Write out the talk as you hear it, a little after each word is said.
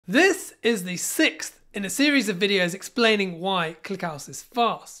This is the 6th in a series of videos explaining why ClickHouse is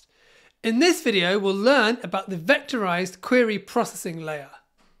fast. In this video, we'll learn about the vectorized query processing layer.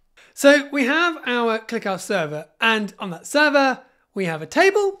 So we have our ClickHouse server, and on that server, we have a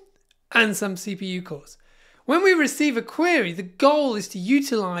table and some CPU cores. When we receive a query, the goal is to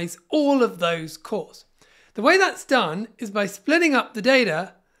utilize all of those cores. The way that's done is by splitting up the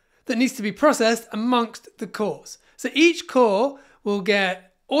data that needs to be processed amongst the cores. So each core will get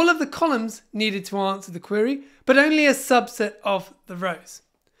all of the columns needed to answer the query, but only a subset of the rows.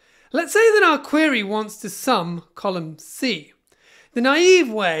 Let's say that our query wants to sum column C. The naive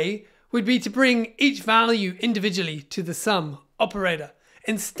way would be to bring each value individually to the sum operator.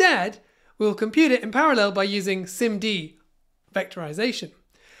 Instead, we'll compute it in parallel by using SIMD vectorization.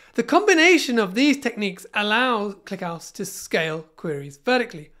 The combination of these techniques allows ClickHouse to scale queries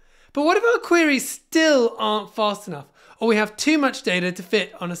vertically. But what if our queries still aren't fast enough, or we have too much data to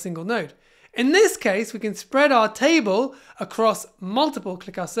fit on a single node? In this case, we can spread our table across multiple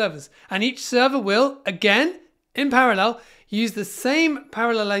ClickHouse servers, and each server will, again, in parallel, use the same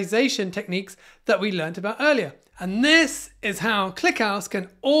parallelization techniques that we learned about earlier. And this is how ClickHouse can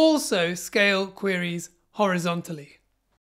also scale queries horizontally.